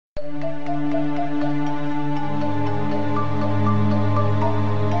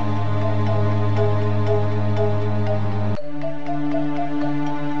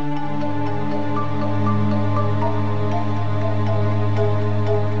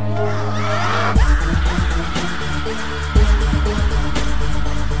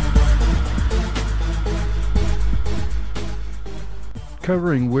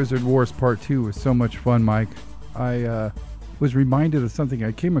Covering Wizard Wars Part 2 was so much fun, Mike. I was reminded of something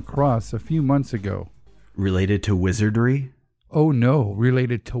I came across a few months ago. Related to wizardry? Oh no,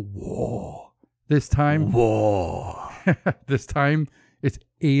 related to war. This time... War. This time, it's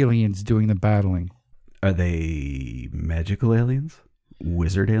aliens doing the battling. Are they magical aliens?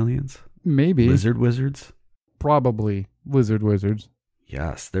 Wizard aliens? Maybe. Lizard wizards? Probably lizard wizards.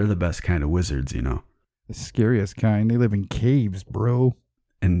 Yes, they're the best kind of wizards, you know. The scariest kind. They live in caves, bro.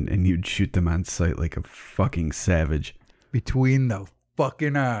 And you'd shoot them on sight like a fucking savage. Between the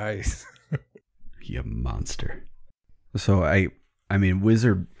fucking eyes. You monster. So I mean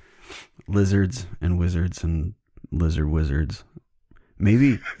lizards and wizards and lizard wizards.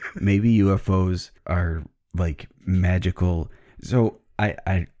 Maybe UFOs are like magical. So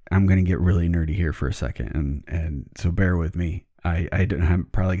I'm gonna get really nerdy here for a second, and so bear with me. I'm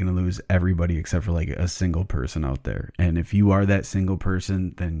probably going to lose everybody except for like a single person out there. And if you are that single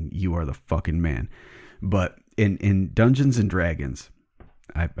person, then you are the fucking man. But in Dungeons and Dragons,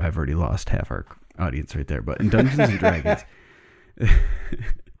 I've already lost half our audience right there. But in Dungeons and Dragons,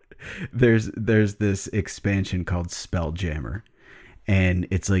 there's this expansion called Spelljammer. And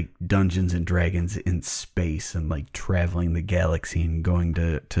it's like Dungeons and Dragons in space and like traveling the galaxy and going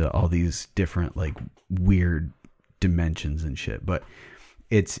to all these different like weird dimensions and shit. But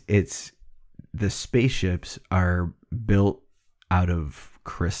it's the spaceships are built out of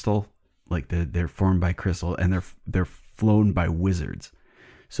crystal, like they're formed by crystal, and they're flown by wizards.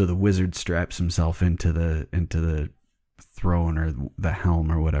 So the wizard straps himself into the throne or the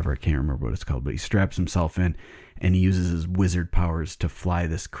helm or whatever, I can't remember what it's called, but he straps himself in and he uses his wizard powers to fly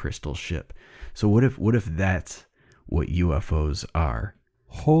this crystal ship. So what if that's what UFOs are?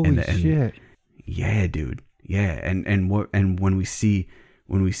 Holy shit. Yeah, dude. Yeah, and when we see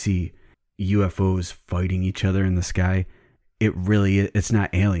UFOs fighting each other in the sky, it's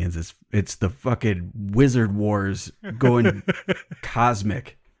not aliens. It's the fucking wizard wars going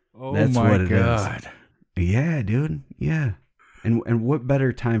cosmic. Oh, that's my what it God. is. Yeah, dude. Yeah. And what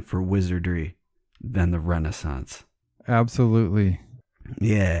better time for wizardry than the Renaissance? Absolutely.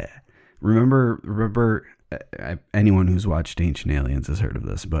 Yeah. Remember anyone who's watched Ancient Aliens has heard of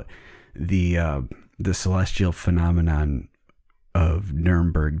this, but the celestial phenomenon of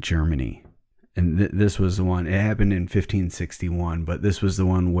Nuremberg, Germany. And this was the one, it happened in 1561, but this was the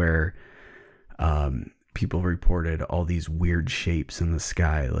one where people reported all these weird shapes in the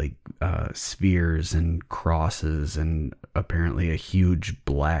sky, like spheres and crosses, and apparently a huge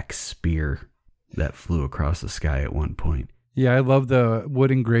black spear that flew across the sky at one point. Yeah, I love the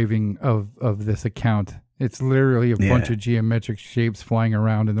wood engraving of this account. It's literally a bunch of geometric shapes flying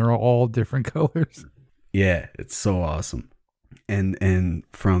around, and they're all different colors. Yeah, it's so awesome. And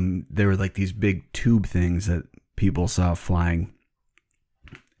from there were like these big tube things that people saw flying,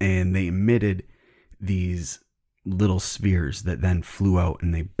 and they emitted these little spheres that then flew out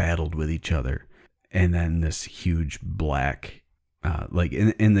and they battled with each other. And then this huge black, like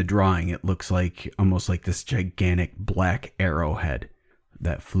in the drawing, it looks like almost like this gigantic black arrowhead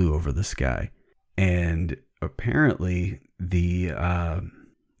that flew over the sky. And apparently the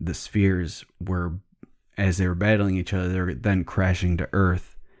spheres were, as they were battling each other, they were then crashing to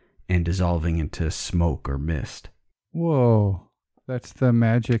Earth and dissolving into smoke or mist. Whoa. That's the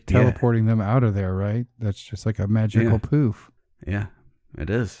magic teleporting them out of there, right? That's just like a magical poof. Yeah, it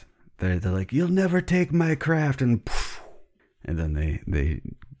is. They're like, you'll never take my craft, and poof, and then they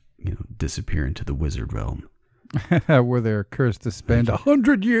disappear into the wizard realm. Where they're cursed to spend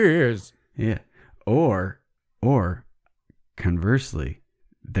 100 years. Yeah. Or conversely,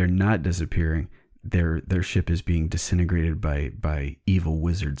 they're not disappearing. Their ship is being disintegrated by evil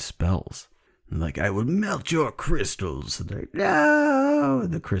wizard spells. Like, I will melt your crystals. And they're like, no!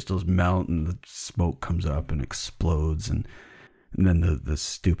 The crystals melt and the smoke comes up and explodes. And then the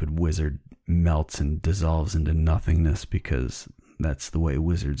stupid wizard melts and dissolves into nothingness, because that's the way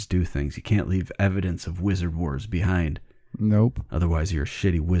wizards do things. You can't leave evidence of wizard wars behind. Nope. Otherwise, you're a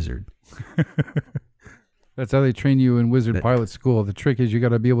shitty wizard. That's how they train you in wizard pilot school. The trick is you got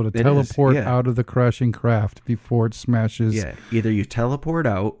to be able to teleport out of the crashing craft before it smashes. Yeah, either you teleport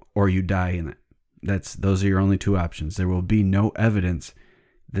out or you die in it. Those are your only two options. There will be no evidence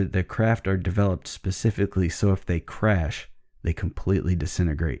that the craft are developed specifically so if they crash, they completely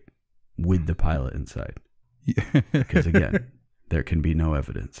disintegrate. with the pilot inside. Yeah. Because again, there can be no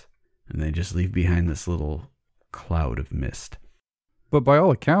evidence. And they just leave behind this little cloud of mist. But by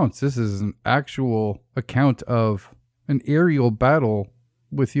all accounts, this is an actual account of an aerial battle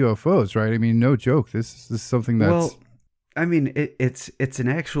with UFOs, right? I mean, no joke. This is something that's... Well, I mean, it's an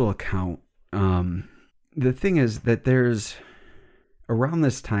actual account. The thing is that there's, around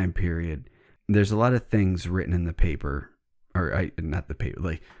this time period, there's a lot of things written in the paper, not the paper,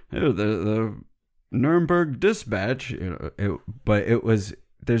 like, oh, the Nuremberg Dispatch,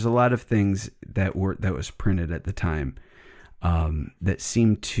 there's a lot of things that was printed at the time that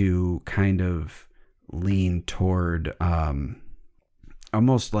seemed to kind of lean toward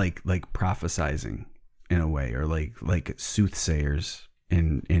almost like prophesizing in a way, or like soothsayers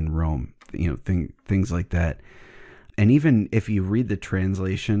in Rome, things like that. And even if you read the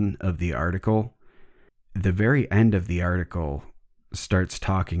translation of the article, the very end of the article starts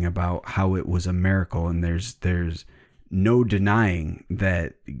talking about how it was a miracle, and there's no denying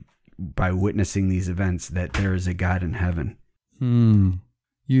that by witnessing these events that there is a God in heaven.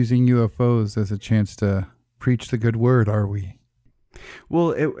 Using UFOs as a chance to preach the good word, are we?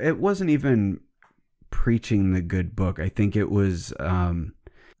 Well, it wasn't even preaching the good book. I think it was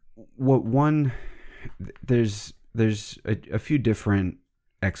there's a few different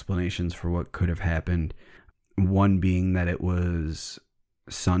explanations for what could have happened. One being that it was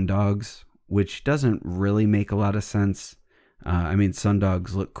sundogs, which doesn't really make a lot of sense. I mean,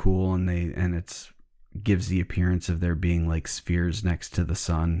 sundogs look cool, and it's gives the appearance of there being like spheres next to the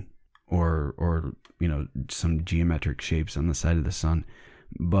sun, or some geometric shapes on the side of the sun.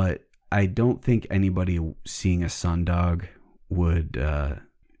 But I don't think anybody seeing a sundog would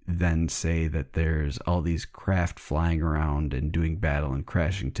then say that there's all these craft flying around and doing battle and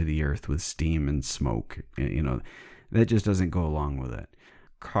crashing to the earth with steam and smoke. That just doesn't go along with it.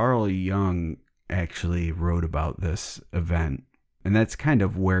 Carl Jung actually wrote about this event, and that's kind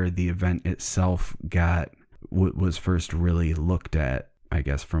of where the event itself was first really looked at, I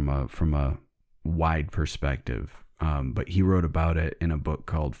guess, from a wide perspective. But he wrote about it in a book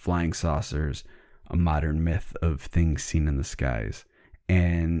called Flying Saucers, A Modern Myth of Things Seen in the Skies.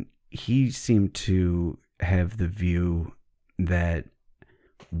 And he seemed to have the view that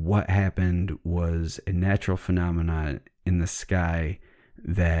what happened was a natural phenomenon in the sky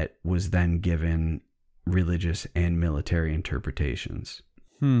that was then given religious and military interpretations.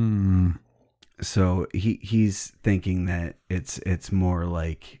 So he's thinking that it's more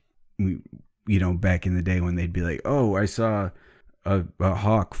like, back in the day when they'd be like, oh, I saw a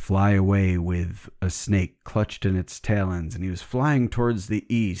hawk fly away with a snake clutched in its talons, and he was flying towards the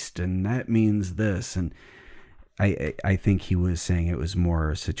east, and that means this. And I think he was saying it was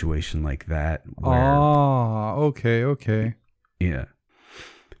more a situation like that. Okay. Yeah.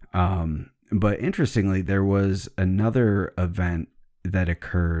 But interestingly, there was another event that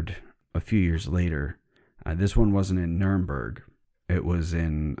occurred a few years later. This one wasn't in Nuremberg. It was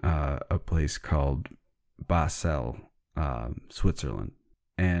in a place called Basel, Switzerland.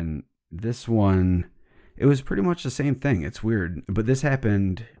 And this one, it was pretty much the same thing. It's weird. But this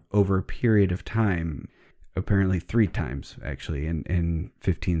happened over a period of time, apparently 3 times, actually. In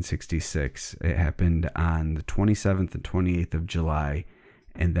 1566, it happened on the 27th and 28th of July,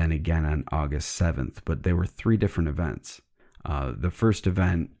 and then again on August 7th. But there were 3 different events. The first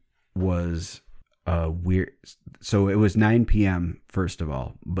event was weird. So it was 9 p.m. first of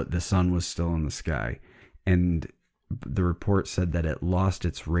all, but the sun was still in the sky. And the report said that it lost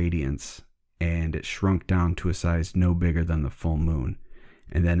its radiance and it shrunk down to a size no bigger than the full moon.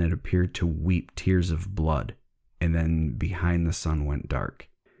 And then it appeared to weep tears of blood. And then behind the sun went dark.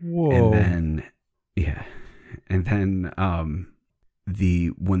 Whoa. And then, yeah. And then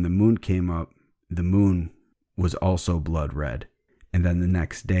when the moon came up, the moon was also blood red. And then the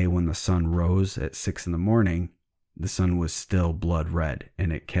next day when the sun rose at 6 a.m, the sun was still blood red,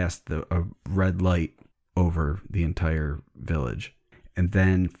 and it cast a red light over the entire village. And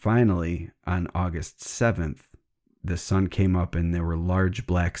then finally on August 7th, the sun came up and there were large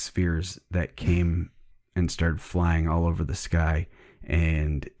black spheres that came and started flying all over the sky.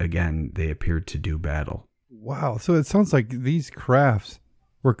 And again, they appeared to do battle. Wow. So it sounds like these crafts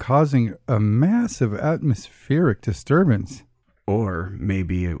were causing a massive atmospheric disturbance. Or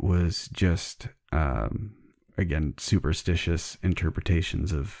maybe it was just, again, superstitious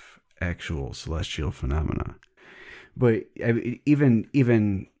interpretations of actual celestial phenomena. But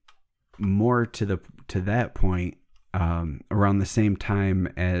even more to that point, around the same time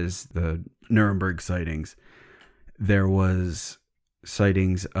as the Nuremberg sightings, there was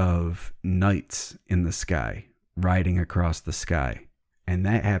sightings of knights in the sky, riding across the sky. And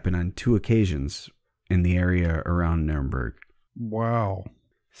that happened on 2 occasions in the area around Nuremberg. Wow.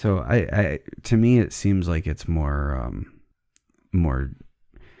 So I to me, it seems like it's more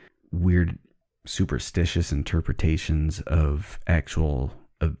weird, superstitious interpretations of actual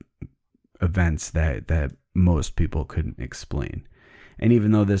events that most people couldn't explain. And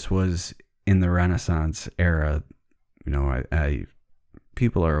even though this was in the Renaissance era, you know, I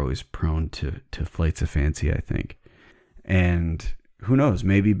people are always prone to flights of fancy, I think. And who knows,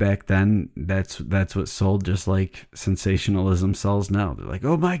 maybe back then that's what sold, just like sensationalism sells now. They're like,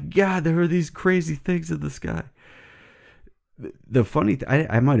 oh my God, there are these crazy things in the sky. The funny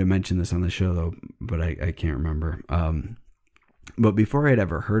I might have mentioned this on the show though, but I can't remember. But before I'd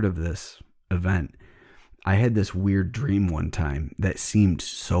ever heard of this event, I had this weird dream one time that seemed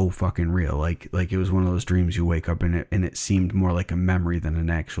so fucking real. Like it was one of those dreams you wake up in it and it seemed more like a memory than an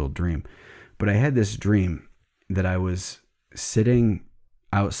actual dream. But I had this dream that I was sitting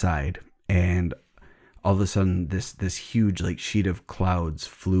outside and all of a sudden this huge like sheet of clouds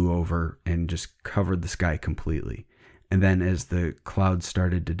flew over and just covered the sky completely. And then as the clouds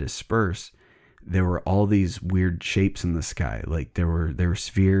started to disperse, there were all these weird shapes in the sky. Like there were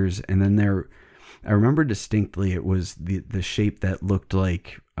spheres, and then I remember distinctly it was the shape that looked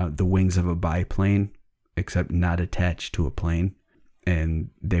like the wings of a biplane, except not attached to a plane.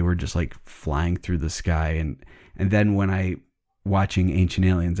 And they were just like flying through the sky. And then when watching Ancient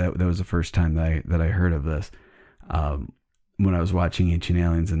Aliens, that was the first time that I heard of this. When I was watching Ancient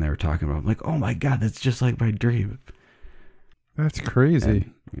Aliens and they were talking about it, I'm like, oh my God, that's just like my dream. That's crazy.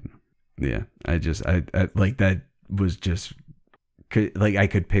 And, yeah. I like, that was just like, I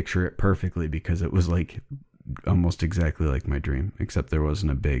could picture it perfectly because it was like almost exactly like my dream, except there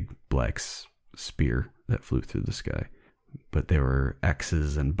wasn't a big black spear that flew through the sky. But there were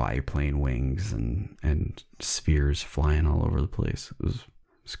X's and biplane wings and spheres flying all over the place. It was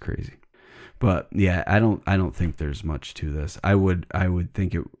crazy. But yeah, I don't think there's much to this. I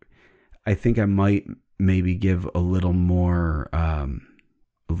think I might maybe give a little more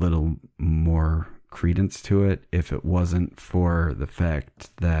credence to it if it wasn't for the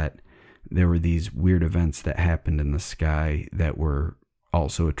fact that there were these weird events that happened in the sky that were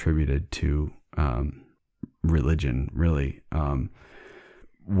also attributed to religion, really.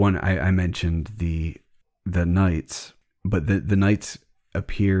 One, I mentioned the knights, but the knights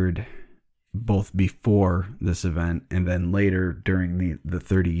appeared both before this event and then later during the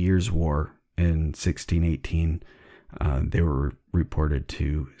 30 Years' War in 1618. They were reported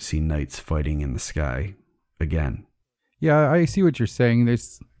to see knights fighting in the sky again. Yeah, I see what you're saying.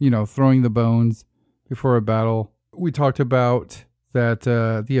 There's, throwing the bones before a battle. We talked about that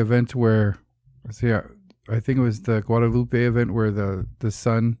the event where, I think it was the Guadalupe event where the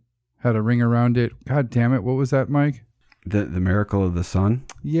sun had a ring around it. God damn it. What was that, Mike? The miracle of the sun?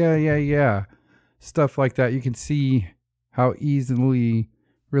 Yeah. Stuff like that. You can see how easily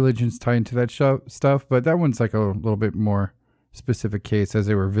religion's tied into that stuff. But that one's like a little bit more specific case, as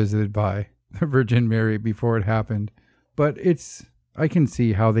they were visited by the Virgin Mary before it happened. But I can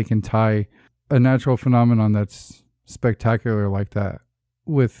see how they can tie a natural phenomenon that's spectacular like that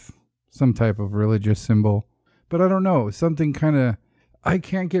with some type of religious symbol. But I don't know, something kind of, I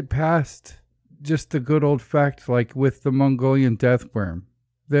can't get past just the good old fact, like with the Mongolian death worm,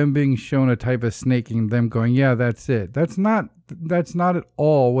 them being shown a type of snake and them going, yeah, that's it. That's not at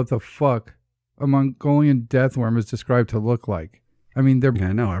all what the fuck a Mongolian death worm is described to look like. I mean, yeah,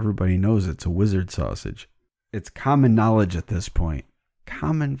 I know, everybody knows it's a wizard sausage. It's common knowledge at this point.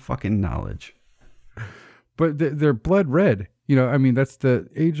 Common fucking knowledge. But they're blood red. I mean, that's the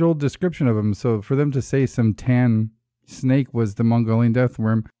age-old description of them. So for them to say some tan snake was the Mongolian death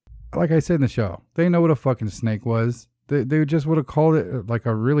worm, like I said in the show, they know what a fucking snake was. They just would have called it like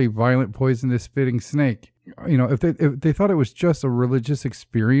a really violent, poisonous, spitting snake. If they thought it was just a religious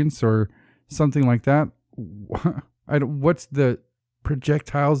experience or something like that, what's the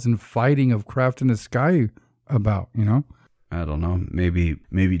projectiles and fighting of craft in the sky about? I don't know.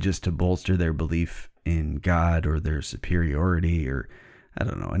 Maybe just to bolster their belief in God or their superiority, or I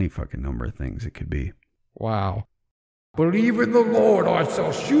don't know, any fucking number of things it could be. Wow. Believe in the Lord or I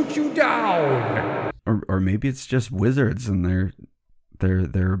shall shoot you down. Or maybe it's just wizards and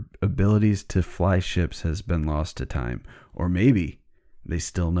their abilities to fly ships has been lost to time. Or maybe they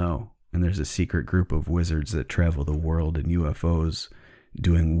still know and there's a secret group of wizards that travel the world in UFOs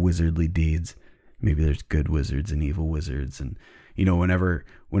doing wizardly deeds. Maybe there's good wizards and evil wizards, and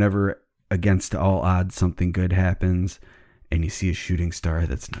whenever against all odds something good happens and you see a shooting star,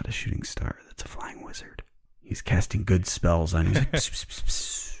 that's not a shooting star, that's a flying wizard. He's casting good spells on you. He's like, pss, pss, pss,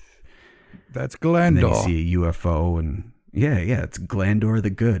 pss. That's Glandor. And then you see a UFO and Yeah, it's Glandor the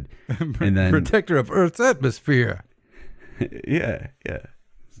Good. And then Protector of Earth's atmosphere. yeah.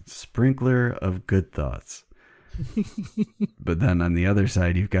 Sprinkler of good thoughts. But then on the other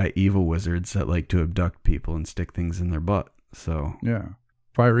side, you've got evil wizards that like to abduct people and stick things in their butt. So yeah,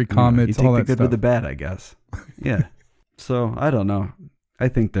 fiery comets, you take all the that good stuff. with the bad, I guess. Yeah. So I don't know. I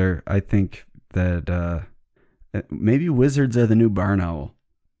think that maybe wizards are the new barn owl.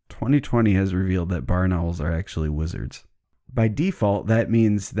 2020 has revealed that barn owls are actually wizards. By default, that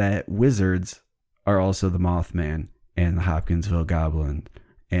means that wizards are also the Mothman and the Hopkinsville Goblin,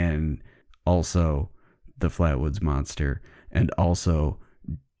 and also the Flatwoods Monster, and also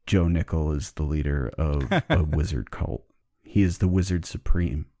Joe Nickel is the leader of a wizard cult. He is the wizard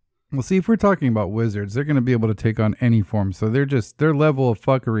supreme. Well, see, if we're talking about wizards, they're going to be able to take on any form. So their level of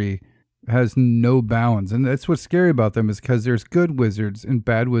fuckery has no bounds. And that's what's scary about them, is because there's good wizards and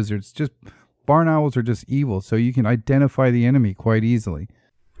bad wizards. Just barn owls are just evil. So you can identify the enemy quite easily.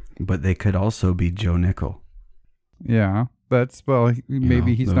 But they could also be Joe Nickel. Yeah.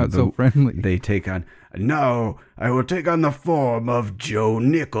 Maybe he's not so friendly. They take on, no, I will take on the form of Joe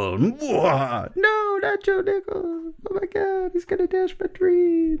Nickel. Mwah! No, not Joe Nickel. Oh my God, he's going to dash my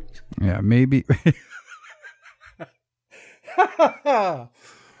dreams. Yeah, maybe.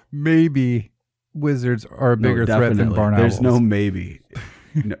 Maybe wizards are a bigger threat than barn owls. There's no maybe.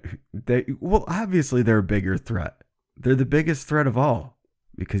 No, obviously they're a bigger threat. They're the biggest threat of all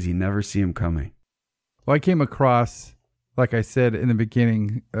because you never see them coming. Well, I came across, like I said in the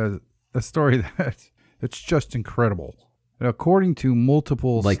beginning, a story that's just incredible. And according to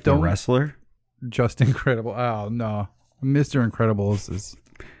multiple the wrestler? Just incredible. Oh, no. Mr. Incredibles is...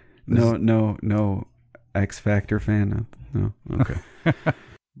 No X Factor fan? No? Okay.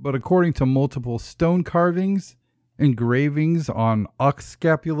 But according to multiple stone carvings, engravings on ox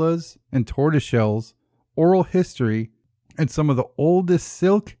scapulas and tortoiseshells, oral history, and some of the oldest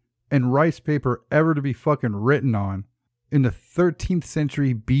silk and rice paper ever to be fucking written on, in the 13th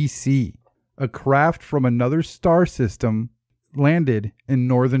century BC, a craft from another star system landed in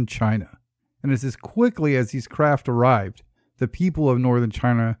northern China. And as quickly as these craft arrived, the people of northern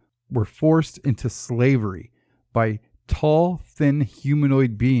China were forced into slavery by tall, thin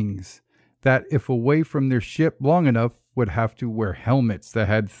humanoid beings that, if away from their ship long enough, would have to wear helmets that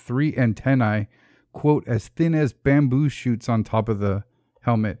had 3 antennae, quote, as thin as bamboo shoots on top of the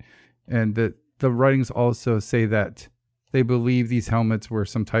helmet. And the writings also say that they believe these helmets were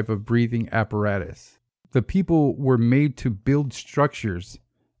some type of breathing apparatus. The people were made to build structures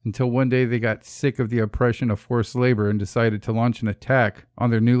until one day they got sick of the oppression of forced labor and decided to launch an attack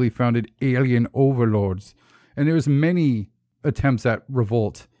on their newly founded alien overlords. And there was many attempts at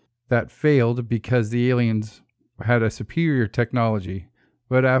revolt that failed because the aliens had a superior technology.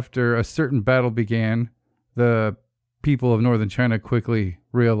 But after a certain battle began, the people of northern China quickly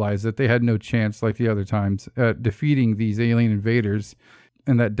realized that they had no chance, like the other times, at defeating these alien invaders,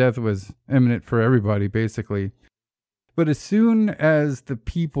 and that death was imminent for everybody, basically. But as soon as the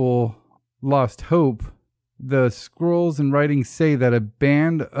people lost hope, the scrolls and writings say that a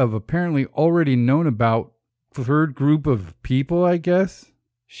band of apparently already known about third group of people, I guess,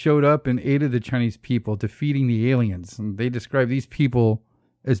 showed up and aided the Chinese people, defeating the aliens. And they describe these people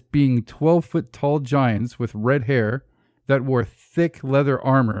as being 12-foot tall giants with red hair that wore thick leather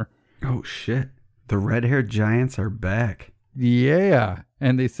armor. Oh, shit. The red-haired giants are back. Yeah.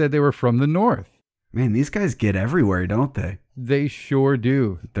 And they said they were from the north. Man, these guys get everywhere, don't they? They sure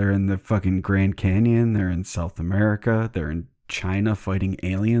do. They're in the fucking Grand Canyon. They're in South America. They're in China fighting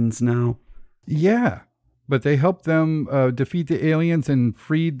aliens now. Yeah. But they helped them defeat the aliens and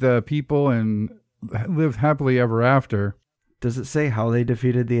freed the people and live happily ever after. Does it say how they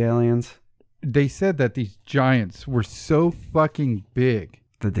defeated the aliens? They said that these giants were so fucking big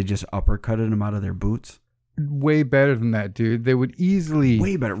that they just uppercutted them out of their boots? Way better than that, dude. They would easily...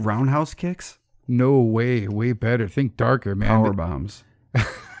 Way better. Roundhouse kicks? No way. Way better. Think darker, man. Power bombs.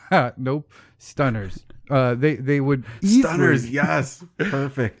 Nope. Stunners. They would easily... Stunners, yes.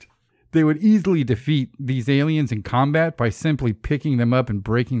 Perfect. They would easily defeat these aliens in combat by simply picking them up and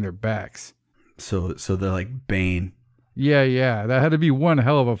breaking their backs. So they're like Bane. Yeah. That had to be one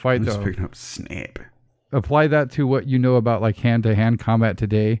hell of a fight, though. Just picking up Snap. Apply that to what you know about like hand-to-hand combat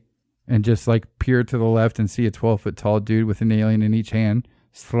today, and just like peer to the left and see a 12-foot tall dude with an alien in each hand,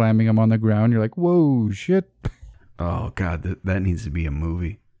 slamming him on the ground. You're like, whoa, shit. Oh, God, that needs to be a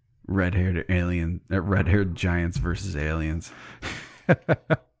movie. Red-haired giants versus aliens.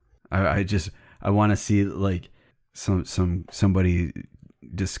 I want to see like somebody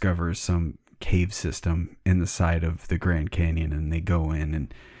discovers some cave system in the side of the Grand Canyon, and they go in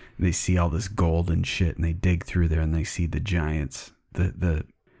and they see all this gold and shit, and they dig through there and they see the giants, the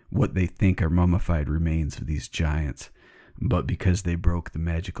what they think are mummified remains of these giants. But because they broke the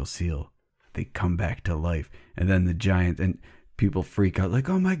magical seal, they come back to life. And then the giant, and people freak out like,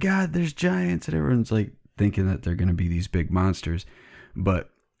 oh my God, there's giants. And everyone's like thinking that they're going to be these big monsters.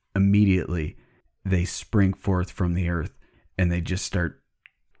 But immediately they spring forth from the earth and they just start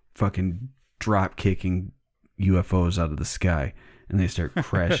fucking drop kicking UFOs out of the sky. And they start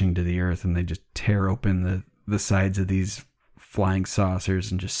crashing to the earth, and they just tear open the sides of these flying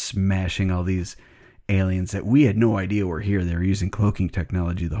saucers and just smashing all these aliens that we had no idea were here. They were using cloaking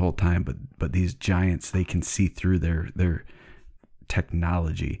technology the whole time, but these giants, they can see through their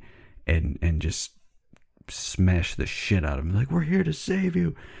technology and just smash the shit out of them. Like, we're here to save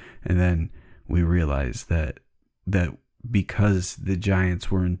you. And then we realized that because the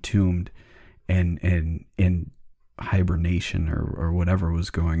giants were entombed and in hibernation or whatever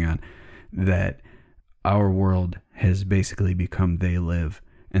was going on, that our world has basically become they live,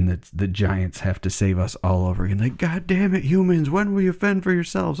 and that the giants have to save us all over again. Like, God damn it, humans, when will you fend for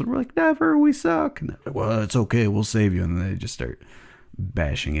yourselves? And we're like, never, we suck. And like, well, it's okay, we'll save you. And then they just start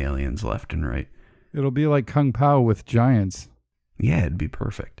bashing aliens left and right. It'll be like Kung Pao with giants. Yeah, it'd be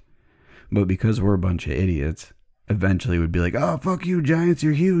perfect. But because we're a bunch of idiots, eventually we'd be like, oh, fuck you, giants,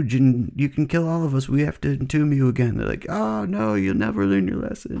 you're huge, and you can kill all of us. We have to entomb you again. They're like, oh, no, you'll never learn your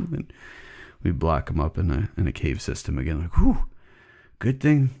lesson. And we block them up in a cave system again. Like, whew, good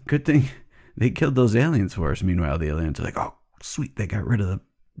thing they killed those aliens for us. Meanwhile, the aliens are like, oh, sweet, they got rid of the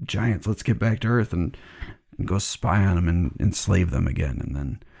giants. Let's get back to Earth and go spy on them and enslave them again. And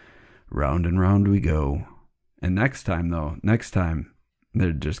then round and round we go. And next time,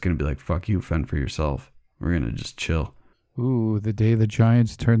 they're just going to be like, fuck you, fend for yourself. We're going to just chill. Ooh, the day the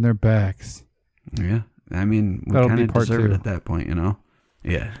giants turn their backs. Yeah. I mean, we kind of deserve it at that point, you know?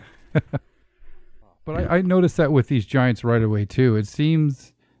 Yeah. But yeah. I noticed that with these giants right away, too. It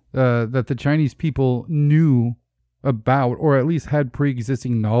seems that the Chinese people knew about, or at least had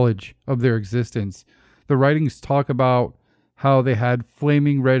pre-existing knowledge of their existence. The writings talk about how they had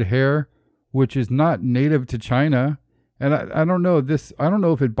flaming red hair, which is not native to China. And I don't know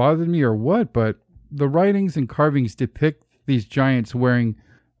if it bothered me or what, but the writings and carvings depict these giants wearing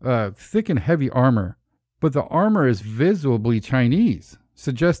thick and heavy armor. But the armor is visibly Chinese,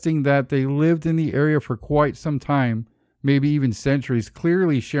 suggesting that they lived in the area for quite some time, maybe even centuries,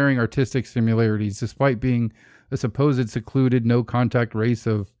 clearly sharing artistic similarities, despite being a supposed secluded, no-contact race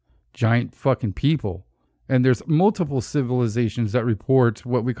of giant fucking people. And there's multiple civilizations that report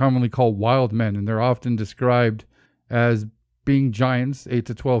what we commonly call wild men, and they're often described as being giants, 8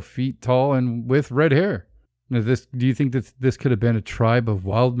 to 12 feet tall and with red hair. Now, do you think that this could have been a tribe of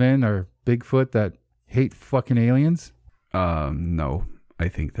wild men or Bigfoot that hate fucking aliens? No. I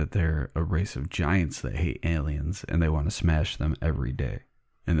think that they're a race of giants that hate aliens, and they want to smash them every day.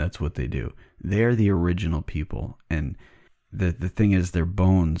 And that's what they do. They're the original people. And the thing is, their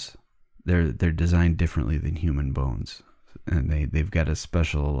bones, they're designed differently than human bones. And they've got a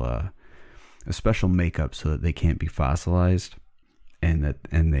special makeup so that they can't be fossilized, and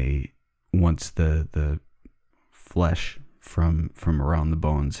they, once the flesh from around the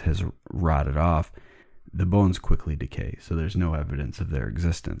bones has rotted off, the bones quickly decay. So there's no evidence of their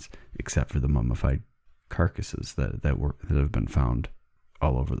existence except for the mummified carcasses that have been found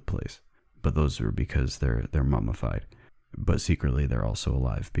all over the place. But those are because they're mummified. But secretly they're also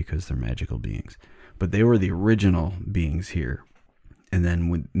alive because they're magical beings. But they were the original beings here. And then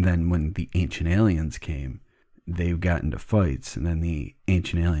when the ancient aliens came, they got into fights. And then the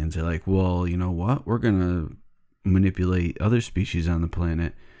ancient aliens are like, well, you know what? We're going to manipulate other species on the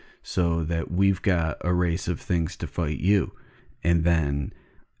planet so that we've got a race of things to fight you. And then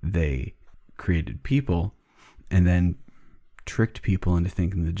they created people and then tricked people into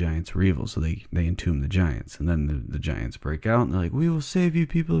thinking the giants were evil. So they entomb the giants. And then the giants break out and they're like, we will save you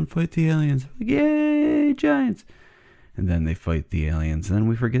people and fight the aliens. Like, yay, giants. And then they fight the aliens. And then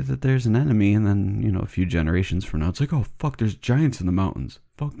we forget that there's an enemy. And then, a few generations from now, it's like, oh, fuck, there's giants in the mountains.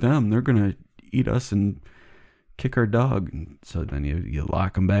 Fuck them. They're going to eat us and kick our dog. And so then you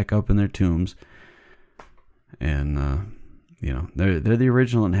lock them back up in their tombs. And, they're the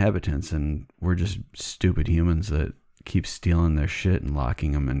original inhabitants. And we're just stupid humans that keep stealing their shit and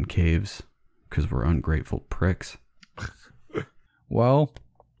locking them in caves because we're ungrateful pricks. Well,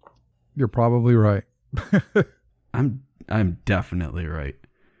 you're probably right. I'm definitely right.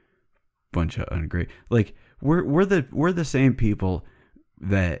 Bunch of ungrateful. Like we're the same people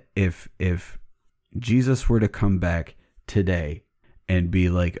that if Jesus were to come back today and be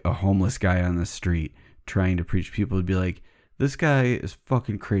like a homeless guy on the street trying to preach, people would be like, This guy is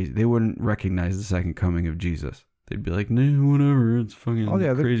fucking crazy. They wouldn't recognize the second coming of Jesus. They'd be like, nah, whatever. It's fucking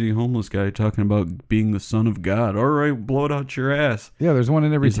crazy homeless guy talking about being the son of God. All right, blow it out your ass. Yeah, there's one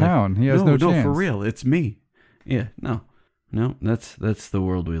in every town. He has no chance. No, for real. It's me. Yeah, no, that's the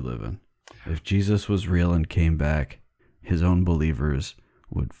world we live in. If Jesus was real and came back, his own believers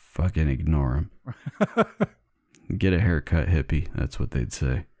would fucking ignore him. Get a haircut, hippie. That's what they'd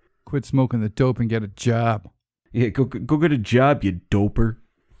say. Quit smoking the dope and get a job. Yeah, go get a job, you doper.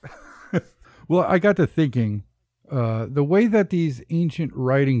 Well, I got to thinking, the way that these ancient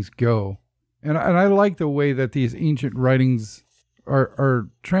writings go, and I like the way that these ancient writings are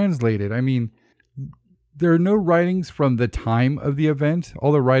translated. I mean, there are no writings from the time of the event.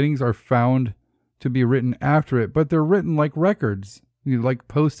 All the writings are found to be written after it, but they're written like records, like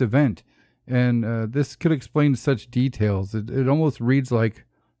post-event. And this could explain such details. It almost reads like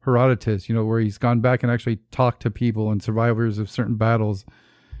Herodotus, where he's gone back and actually talked to people and survivors of certain battles.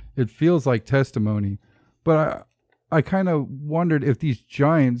 It feels like testimony. But I kind of wondered if these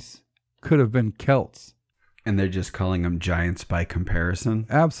giants could have been Celts. And they're just calling them giants by comparison?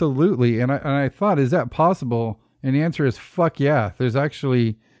 Absolutely. And I thought, is that possible? And the answer is fuck yeah. There's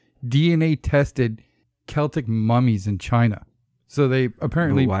actually DNA-tested Celtic mummies in China. So they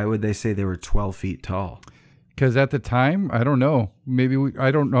apparently... But why would they say they were 12 feet tall? Because at the time, I don't know.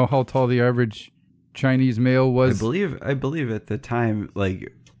 I don't know how tall the average Chinese male was. I believe at the time,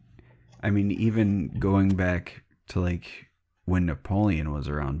 even going back to when Napoleon was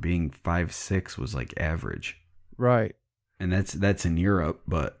around, being 5'6" was average. Right. And that's in Europe,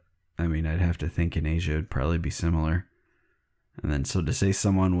 but I'd have to think in Asia it'd probably be similar. And then so to say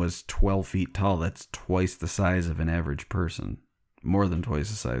someone was 12 feet tall, that's twice the size of an average person. More than twice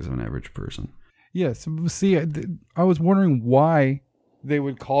the size of an average person. Yes. See, I was wondering why they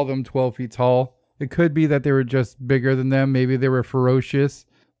would call them 12 feet tall. It could be that they were just bigger than them. Maybe they were ferocious.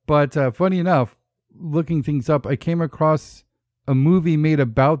 But funny enough, looking things up, I came across a movie made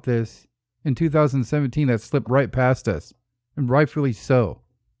about this in 2017 that slipped right past us, and rightfully so.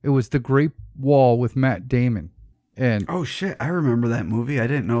 It was The Great Wall with Matt Damon. And oh shit, I remember that movie. I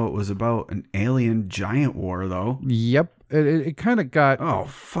didn't know it was about an alien giant war though. Yep. It kind of got... Oh,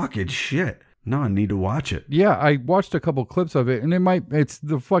 fucking shit. No, I need to watch it. Yeah, I watched a couple clips of it, and it's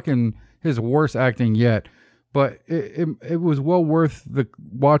the fucking his worst acting yet. But it was well worth the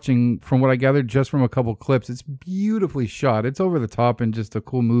watching from what I gathered just from a couple clips. It's beautifully shot. It's over the top and just a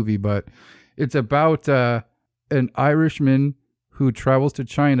cool movie, but it's about an Irishman who travels to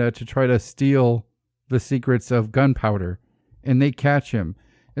China to try to steal the secrets of gunpowder, and they catch him.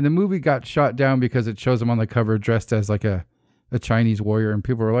 And the movie got shot down because it shows him on the cover dressed as like a Chinese warrior, and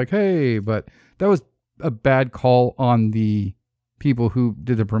people were like, hey, but that was a bad call on the people who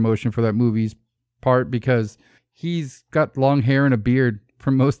did the promotion for that movie's part, because he's got long hair and a beard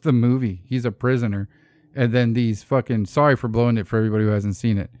for most of the movie. He's a prisoner. And then these fucking, sorry for blowing it for everybody who hasn't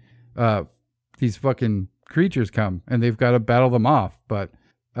seen it, these fucking creatures come and they've got to battle them off. But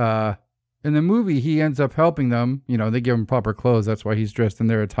in the movie, he ends up helping them. They give him proper clothes. That's why he's dressed in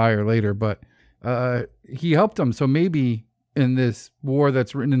their attire later. But he helped them. So maybe in this war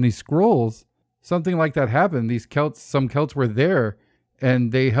that's written in these scrolls, something like that happened. Some Celts were there,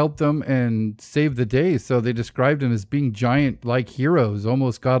 and they helped them and saved the day. So they described them as being giant-like heroes,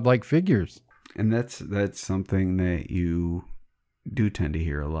 almost godlike figures. And that's something that you do tend to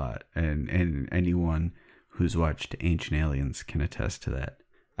hear a lot. And anyone who's watched Ancient Aliens can attest to that.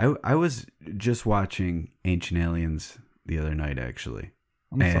 I was just watching Ancient Aliens the other night, actually.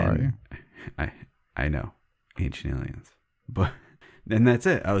 I'm sorry. I know. Ancient Aliens. But and that's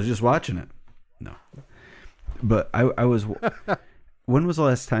it. I was just watching it. No. But I was... When was the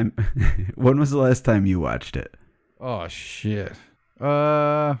last time you watched it? Oh shit.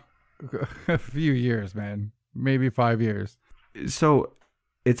 A few years, man. Maybe 5 years. So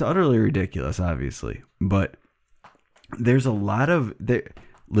it's utterly ridiculous, obviously, but there's a lot of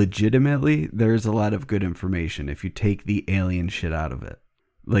legitimately there's a lot of good information if you take the alien shit out of it.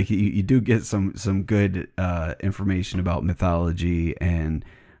 Like you do get some good information about mythology and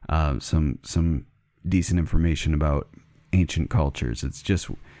some decent information about ancient cultures. It's just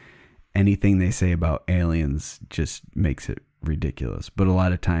anything they say about aliens just makes it ridiculous. But a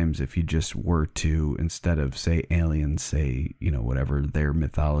lot of times if you just were to, instead of say aliens, say, whatever their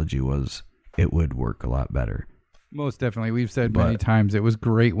mythology was, it would work a lot better. Most definitely. We've said many times it was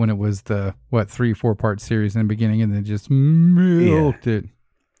great when it was the 3-4 part series in the beginning, and then just milked it.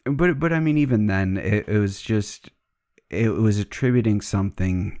 But I mean, even then it was attributing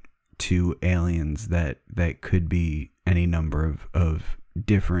something to aliens that could be any number of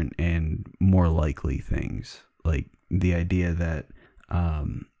different and more likely things. like the idea that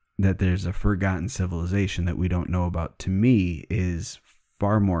that there's a forgotten civilization that we don't know about, to me, is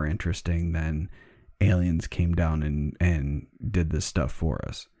far more interesting than aliens came down and did this stuff for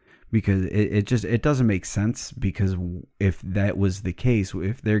us. Because it doesn't make sense, because if that was the case,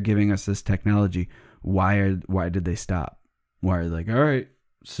 if they're giving us this technology, why did they stop? Why are they like, all right,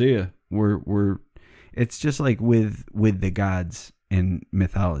 see ya. We're it's just like with the gods in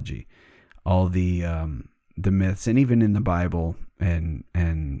mythology, all the myths, and even in the Bible and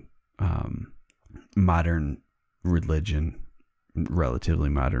modern religion, relatively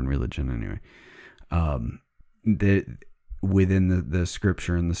modern religion anyway. Within the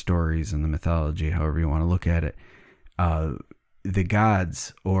scripture and the stories and the mythology, however you want to look at it, the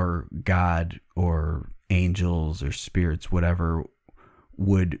gods or God or angels or spirits, whatever,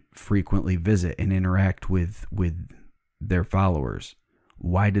 would frequently visit and interact with their followers.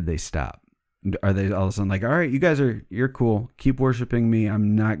 Why did they stop? Are they all of a sudden like, all right, you're cool, keep worshiping me,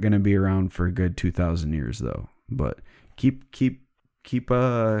 I'm not going to be around for a good 2,000 years though, but keep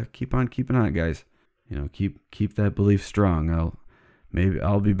on keeping on, guys. You know, keep that belief strong. I'll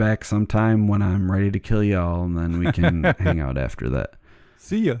be back sometime when I'm ready to kill y'all, and then we can hang out after that.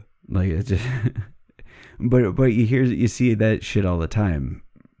 See ya. Like, it just, but you see that shit all the time.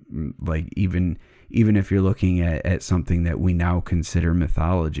 Like, even if you're looking at something that we now consider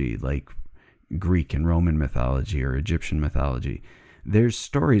mythology, like Greek and Roman mythology or Egyptian mythology, there's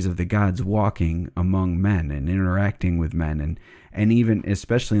stories of the gods walking among men and interacting with men, and even,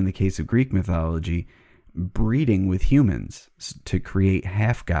 especially in the case of Greek mythology, breeding with humans to create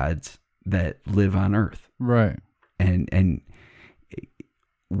half gods that live on Earth. Right. And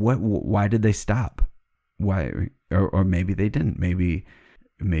why did they stop? Why? Or maybe they didn't. Maybe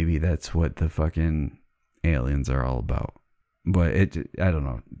that's what the fucking aliens are all about. But I don't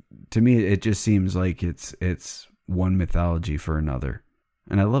know. To me, it just seems like it's one mythology for another.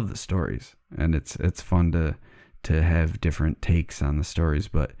 And I love the stories, and it's fun to have different takes on the stories,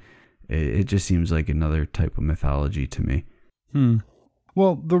 but it just seems like another type of mythology to me.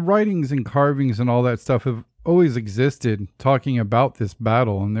 Well, the writings and carvings and all that stuff have always existed talking about this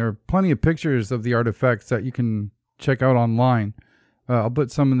battle, and there are plenty of pictures of the artifacts that you can check out online. I'll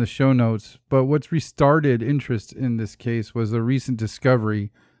put some in the show notes, but what's restarted interest in this case was the recent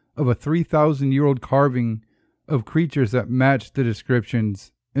discovery of a 3,000-year-old carving of creatures that matched the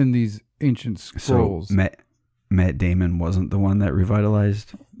descriptions in these ancient scrolls. So Matt Damon wasn't the one that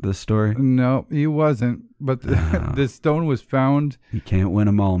revitalized the story? No, he wasn't. But this stone was found. You can't win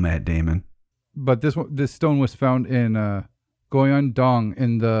them all, Matt Damon. But this stone was found in Goyandong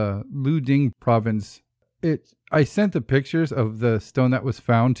in the Luding province. I sent the pictures of the stone that was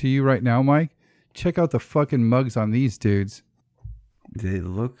found to you right now, Mike. Check out the fucking mugs on these dudes. They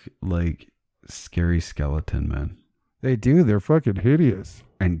look like scary skeleton men. They do. They're fucking hideous.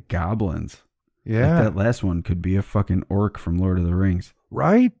 And goblins. Yeah. Like that last one could be a fucking orc from Lord of the Rings.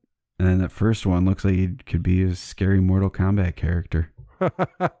 Right? And then that first one looks like it could be a scary Mortal Kombat character.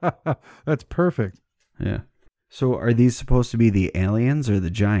 That's perfect. Yeah. So are these supposed to be the aliens or the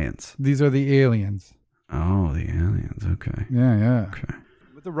giants? These are the aliens. Oh, the aliens. Okay. Yeah. Okay.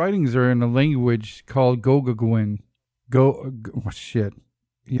 But the writings are in a language called Gogagwin. Shit.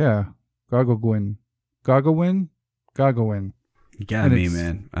 Yeah. Gogagwin. Gogawin. You got me,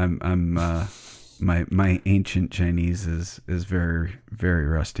 man. I'm my ancient Chinese is very, very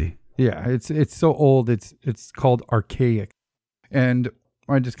rusty. Yeah, it's so old. It's called archaic. And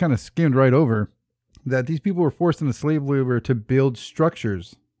I just kind of skimmed right over that these people were forced into slave labor to build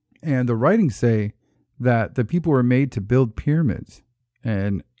structures. And the writings say that the people were made to build pyramids.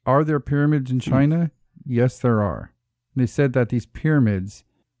 And are there pyramids in China? Yes, there are. They said that these pyramids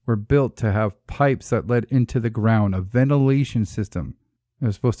were built to have pipes that led into the ground, a ventilation system. It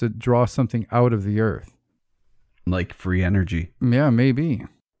was supposed to draw something out of the earth. Like free energy. Yeah, maybe.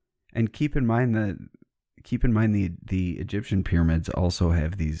 And keep in mind the Egyptian pyramids also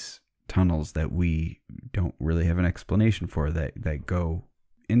have these tunnels that we don't really have an explanation for that go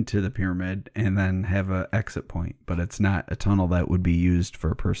into the pyramid and then have a exit point, but it's not a tunnel that would be used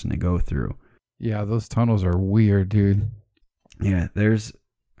for a person to go through. Yeah, those tunnels are weird, dude. Yeah, there's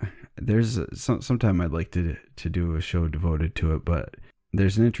sometime I'd like to do a show devoted to it, but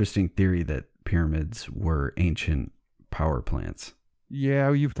there's an interesting theory that pyramids were ancient power plants.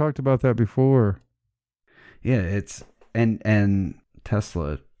 Yeah, you've talked about that before. Yeah, it's and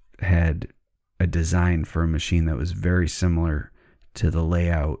Tesla had a design for a machine that was very similar to the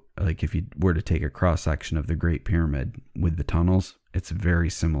layout. Like if you were to take a cross section of the Great Pyramid with the tunnels, it's very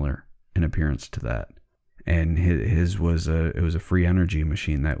similar in appearance to that. And his was a free energy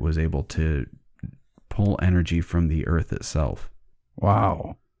machine that was able to pull energy from the earth itself.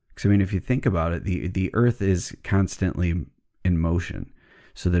 Wow. Because, I mean, if you think about it, the earth is constantly in motion.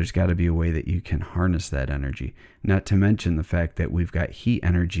 So there's got to be a way that you can harness that energy. Not to mention the fact that we've got heat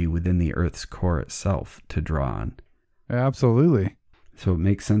energy within the earth's core itself to draw on. Absolutely. So it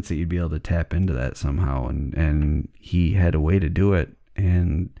makes sense that you'd be able to tap into that somehow. And he had a way to do it.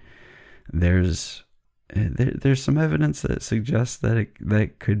 And there's some evidence that suggests that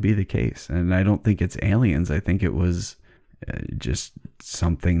that could be the case. And I don't think it's aliens. I think it was just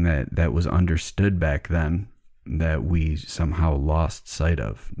something that was understood back then that we somehow lost sight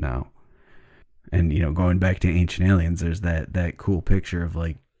of now. And, you know, going back to Ancient Aliens, there's that cool picture of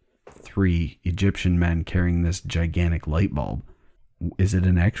like 3 Egyptian men carrying this gigantic light bulb. Is it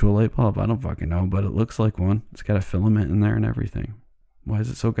an actual light bulb? I don't fucking know, but it looks like one. It's got a filament in there and everything. Why is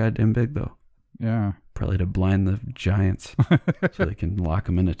it so goddamn big though? Yeah. Probably to blind the giants so they can lock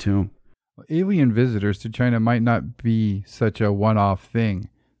them in a tomb. Alien visitors to China might not be such a one-off thing.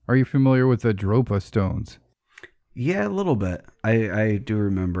 Are you familiar with the Dropa stones? Yeah, a little bit. I do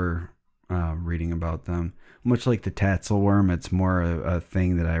remember reading about them. Much like the Tatzelworm, it's more a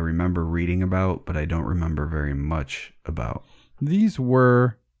thing that I remember reading about, but I don't remember very much about. These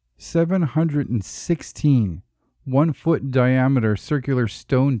were 716 1-foot diameter circular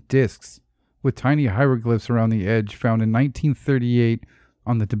stone discs with tiny hieroglyphs around the edge, found in 1938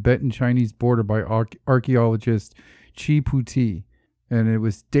 on the Tibetan-Chinese border by archaeologist Chi Puti. And it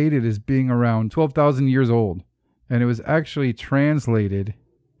was dated as being around 12,000 years old. And it was actually translated,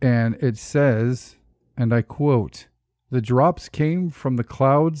 and it says, and I quote, "The drops came from the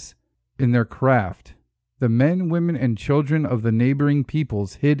clouds in their craft. The men, women, and children of the neighboring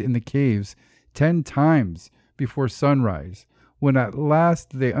peoples hid in the caves 10 times before sunrise, when at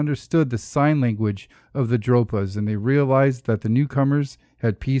last they understood the sign language of the Dropas, and they realized that the newcomers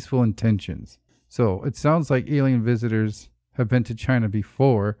had peaceful intentions." So it sounds like alien visitors have been to China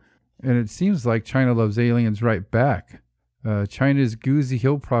before, and it seems like China loves aliens right back. China's Guzi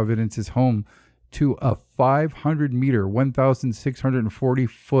Hill Province is home to a 500-meter,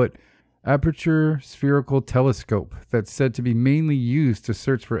 1,640-foot aperture spherical telescope that's said to be mainly used to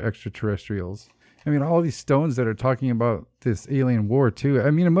search for extraterrestrials. I mean, all these stones that are talking about this alien war, too. I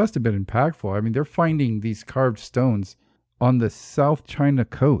mean, it must have been impactful. I mean, they're finding these carved stones on the South China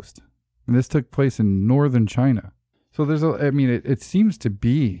coast. And this took place in northern China. So there's it seems to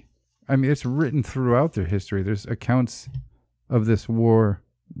be, it's written throughout their history. There's accounts of this war.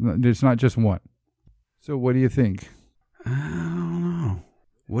 There's not just one. So what do you think? I don't know.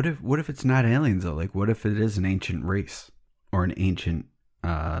 What if it's not aliens though? Like, what if it is an ancient race or an ancient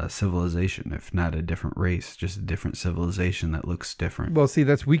civilization? If not a different race, just a different civilization that looks different. Well, see,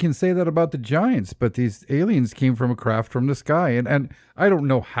 we can say that about the giants, but these aliens came from a craft from the sky, and I don't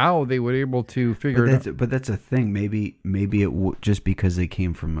know how they were able to figure it out. But that's a thing. Maybe just because they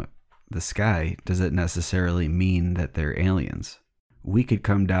came from the sky doesn't necessarily mean that they're aliens. We could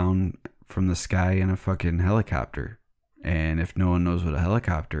come down from the sky in a fucking helicopter, and if no one knows what a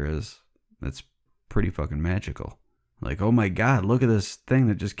helicopter is, that's pretty fucking magical. Like, oh my God, look at this thing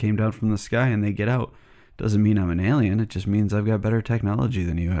that just came down from the sky, and they get out. Doesn't mean I'm an alien. It just means I've got better technology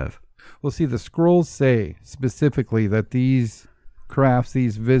than you have. Well, see, the scrolls say specifically that these crafts,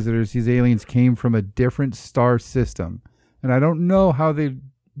 these visitors, these aliens came from a different star system. And I don't know how they'd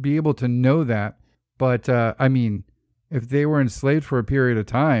be able to know that. But, if they were enslaved for a period of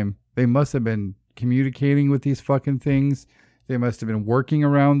time, they must have been communicating with these fucking things. They must have been working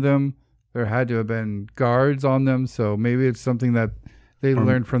around them. There had to have been guards on them. So maybe it's something that they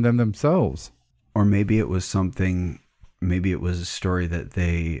learned from them themselves. Or maybe it was maybe it was a story that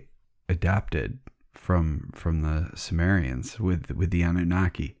they adopted from the Sumerians with the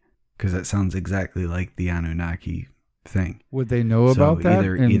Anunnaki. Because that sounds exactly like the Anunnaki thing. Would they know about that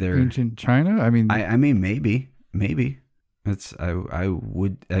in ancient China? Maybe. That's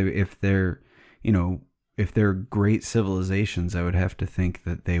if they're great civilizations, I would have to think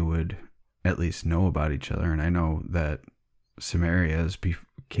that they would at least know about each other. And I know that Sumeria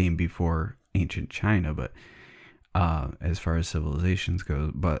came before ancient China, but as far as civilizations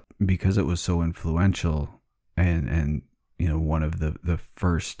go, but because it was so influential and one of the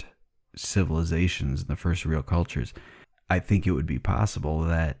first civilizations, the first real cultures, I think it would be possible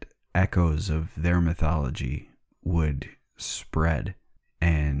that echoes of their mythology would spread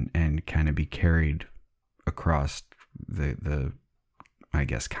and kind of be carried across the I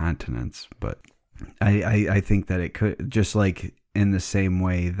guess continents. But I think that it could, just like in the same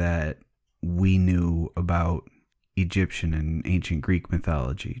way that we knew about Egyptian and ancient Greek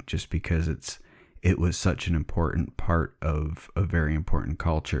mythology, just because it was such an important part of a very important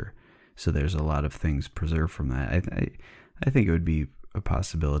culture. So there's a lot of things preserved from that. I think it would be a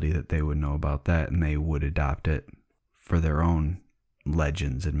possibility that they would know about that and they would adopt it for their own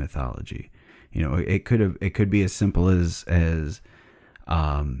legends and mythology. You know, it could be as simple as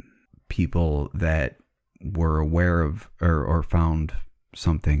people that were aware of or found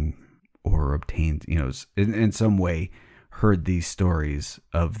something or obtained, you know, in some way heard these stories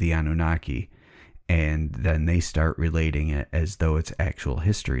of the Anunnaki, and then they start relating it as though it's actual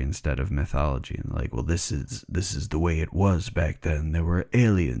history instead of mythology. And like, well, this is the way it was back then. There were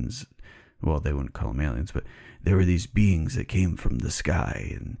aliens. Well, they wouldn't call them aliens, but there were these beings that came from the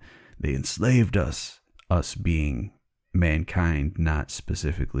sky and they enslaved us being mankind, not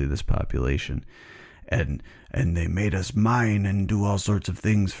specifically this population. And they made us mine and do all sorts of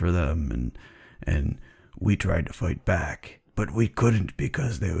things for them. And we tried to fight back. But we couldn't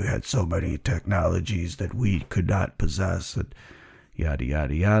because they had so many technologies that we could not possess. And yada,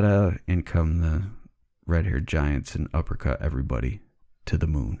 yada, yada. In come the red-haired giants and uppercut everybody to the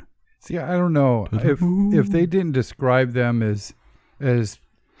moon. See, I don't know if they didn't describe them as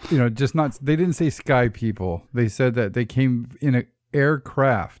you know, just not. They didn't say sky people. They said that they came in an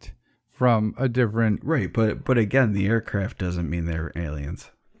aircraft from a different. Right, but again, the aircraft doesn't mean they're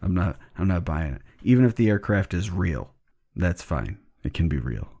aliens. I'm not buying it. Even if the aircraft is real, that's fine. It can be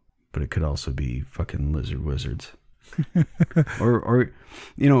real, but it could also be fucking lizard wizards. or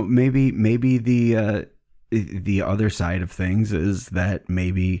you know, maybe the other side of things is that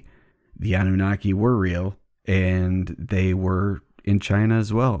maybe the Anunnaki were real and they were in China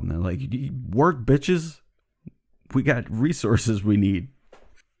as well. And they're like, work, bitches. We got resources we need.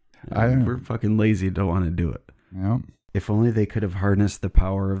 We're fucking lazy, don't want to do it. Yep. If only they could have harnessed the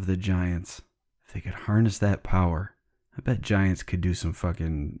power of the giants. If they could harness that power, I bet giants could do some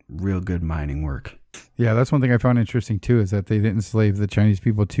fucking real good mining work. Yeah, that's one thing I found interesting too, is that they didn't enslave the Chinese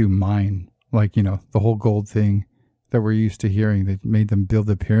people to mine, like, you know, the whole gold thing that we're used to hearing. They made them build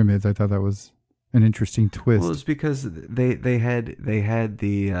the pyramids. I thought that was an interesting twist. Well, it's because they had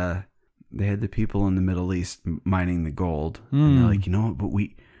the people in the Middle East mining the gold, and they're like, you know what? But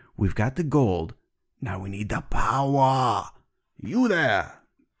we've got the gold. Now we need the power. You there,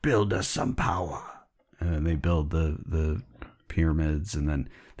 build us some power. And then they build the pyramids, and then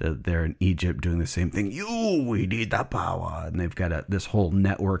they're in Egypt doing the same thing. We need the power, and they've got this whole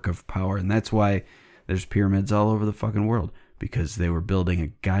network of power, and that's why there's pyramids all over the fucking world, because they were building a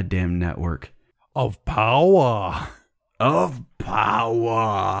goddamn network of power.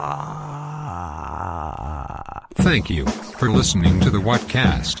 Thank you for listening to the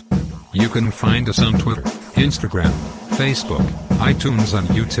Whatcast. You can find us on Twitter, Instagram, Facebook, iTunes, and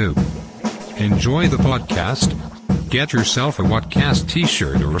YouTube. Enjoy the podcast. Get yourself a Whatcast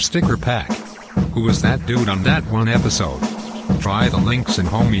t-shirt or a sticker pack. Who was that dude on that one episode? Try the links in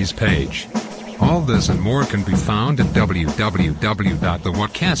Homie's page. All this and more can be found at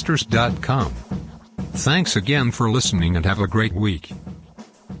www.thewhatcasters.com. Thanks again for listening and have a great week.